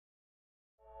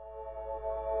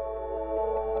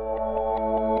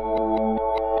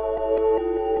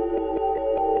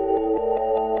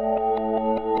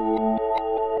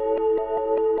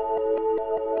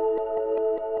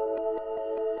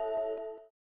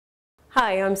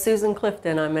Hi, I'm Susan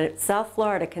Clifton. I'm a South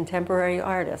Florida contemporary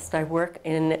artist. I work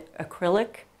in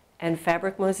acrylic and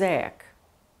fabric mosaic.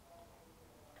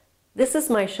 This is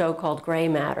my show called Gray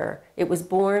Matter. It was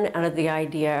born out of the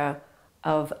idea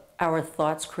of our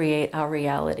thoughts create our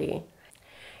reality.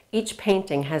 Each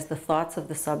painting has the thoughts of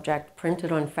the subject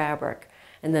printed on fabric,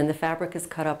 and then the fabric is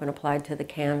cut up and applied to the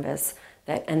canvas,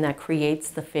 and that creates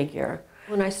the figure.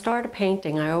 When I start a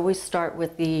painting, I always start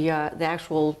with the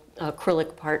actual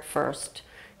acrylic part first,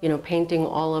 painting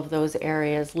all of those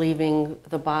areas, leaving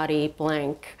the body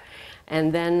blank.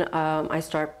 And then I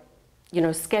start,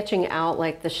 sketching out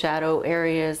like the shadow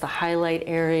areas, the highlight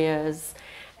areas.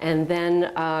 And then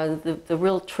the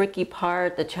real tricky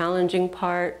part, the challenging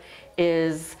part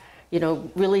is,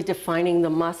 really defining the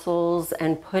muscles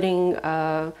and putting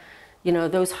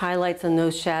those highlights and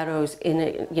those shadows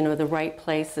in the right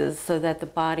places so that the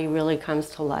body really comes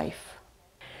to life.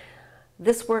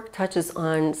 This work touches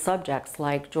on subjects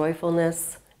like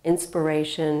joyfulness,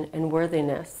 inspiration, and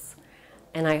worthiness.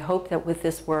 And I hope that with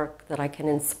this work that I can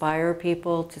inspire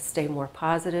people to stay more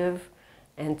positive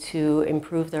and to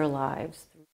improve their lives.